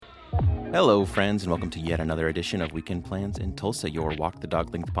Hello, friends, and welcome to yet another edition of Weekend Plans in Tulsa, your Walk the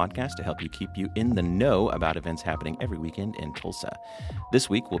Dog Length podcast to help you keep you in the know about events happening every weekend in Tulsa. This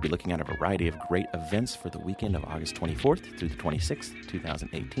week, we'll be looking at a variety of great events for the weekend of August 24th through the 26th,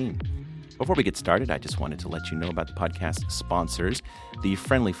 2018. Before we get started, I just wanted to let you know about the podcast sponsors, the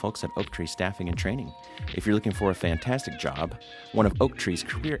friendly folks at Oak Tree Staffing and Training. If you're looking for a fantastic job, one of Oak Tree's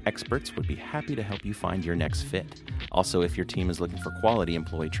career experts would be happy to help you find your next fit. Also, if your team is looking for quality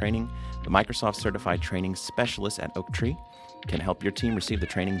employee training, the Microsoft Certified Training Specialist at Oak Tree can help your team receive the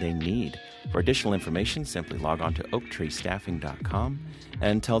training they need. For additional information, simply log on to oaktreestaffing.com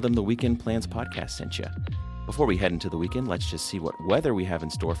and tell them the Weekend Plans podcast sent you. Before we head into the weekend, let's just see what weather we have in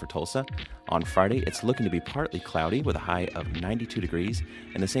store for Tulsa. On Friday, it's looking to be partly cloudy with a high of 92 degrees,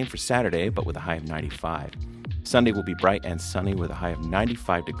 and the same for Saturday, but with a high of 95. Sunday will be bright and sunny with a high of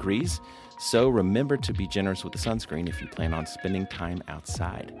 95 degrees, so remember to be generous with the sunscreen if you plan on spending time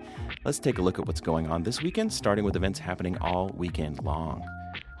outside. Let's take a look at what's going on this weekend, starting with events happening all weekend long.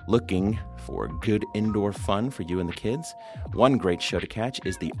 Looking for good indoor fun for you and the kids? One great show to catch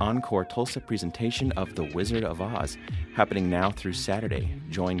is the Encore Tulsa presentation of The Wizard of Oz, happening now through Saturday.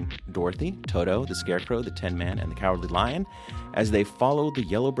 Join Dorothy, Toto, the Scarecrow, the Tin Man, and the Cowardly Lion as they follow the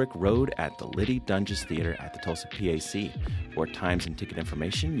yellow brick road at the Liddy Dunges Theater at the Tulsa PAC. For times and ticket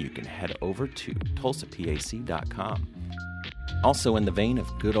information, you can head over to tulsapac.com. Also, in the vein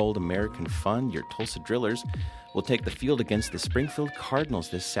of good old American fun, your Tulsa Drillers will take the field against the Springfield Cardinals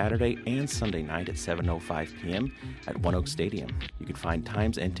this Saturday and Sunday night at 7:05 p.m. at One Oak Stadium. You can find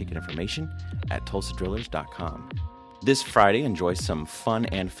times and ticket information at tulsadrillers.com. This Friday, enjoy some fun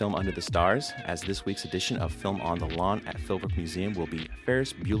and film under the stars, as this week's edition of Film on the Lawn at Philbrook Museum will be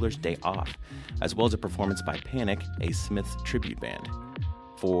Ferris Bueller's Day Off, as well as a performance by Panic, a Smiths tribute band.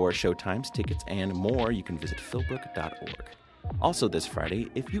 For showtimes, tickets, and more, you can visit philbrook.org. Also this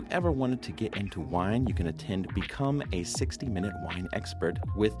Friday, if you ever wanted to get into wine, you can attend Become a 60-Minute Wine Expert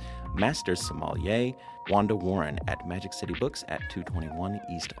with Master Sommelier Wanda Warren at Magic City Books at 221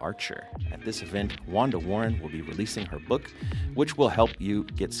 East Archer. At this event, Wanda Warren will be releasing her book, which will help you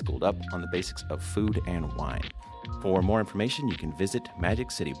get schooled up on the basics of food and wine. For more information, you can visit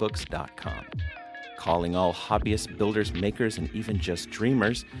magiccitybooks.com. Calling all hobbyists, builders, makers, and even just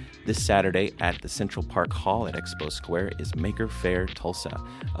dreamers, this Saturday at the Central Park Hall at Expo Square is Maker Faire Tulsa.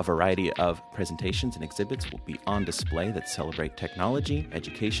 A variety of presentations and exhibits will be on display that celebrate technology,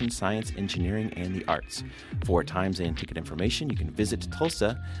 education, science, engineering, and the arts. For times and ticket information, you can visit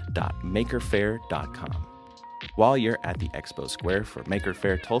tulsa.makerfaire.com. While you're at the Expo Square for Maker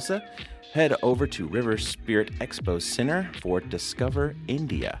Faire Tulsa, head over to River Spirit Expo Center for Discover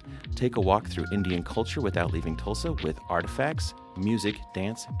India. Take a walk through Indian culture without leaving Tulsa with artifacts, music,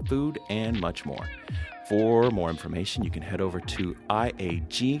 dance, food, and much more. For more information, you can head over to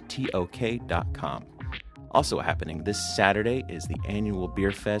iagtok.com. Also happening this Saturday is the annual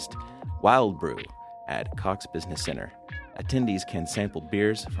beer fest Wild Brew at Cox Business Center. Attendees can sample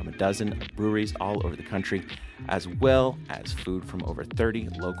beers from a dozen breweries all over the country, as well as food from over 30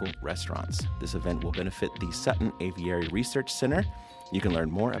 local restaurants. This event will benefit the Sutton Aviary Research Center. You can learn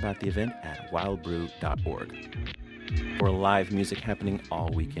more about the event at wildbrew.org. For live music happening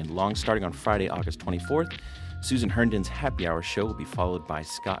all weekend long, starting on Friday, August 24th, Susan Herndon's Happy Hour show will be followed by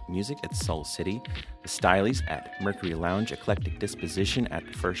Scott Music at Soul City, the Stylies at Mercury Lounge, Eclectic Disposition at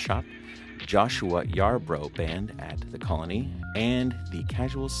the First Shop, Joshua Yarbrough Band at the Colony, and the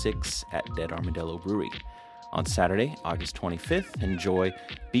Casual Six at Dead Armadillo Brewery. On Saturday, August 25th, enjoy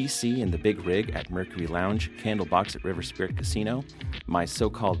BC and the Big Rig at Mercury Lounge, Candlebox at River Spirit Casino, My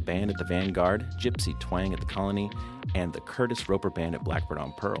So-Called Band at the Vanguard, Gypsy Twang at the Colony, and the Curtis Roper Band at Blackbird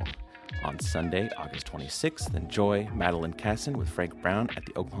on Pearl. On Sunday, August 26th, enjoy Madeline Casson with Frank Brown at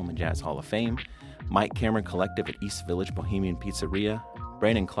the Oklahoma Jazz Hall of Fame, Mike Cameron Collective at East Village Bohemian Pizzeria,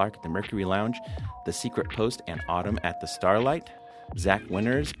 Brandon Clark at the Mercury Lounge, The Secret Post and Autumn at the Starlight, Zach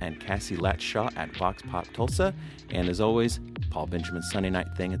Winters and Cassie Latshaw at Vox Pop Tulsa, and as always, Paul Benjamin's Sunday Night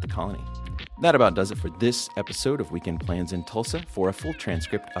Thing at the Colony. That about does it for this episode of Weekend Plans in Tulsa. For a full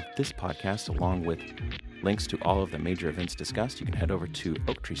transcript of this podcast, along with links to all of the major events discussed, you can head over to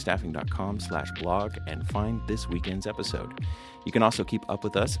oaktreestaffing.com/blog and find this weekend's episode. You can also keep up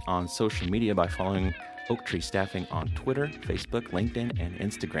with us on social media by following Oak Tree Staffing on Twitter, Facebook, LinkedIn, and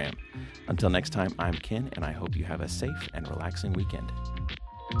Instagram. Until next time, I'm Ken, and I hope you have a safe and relaxing weekend.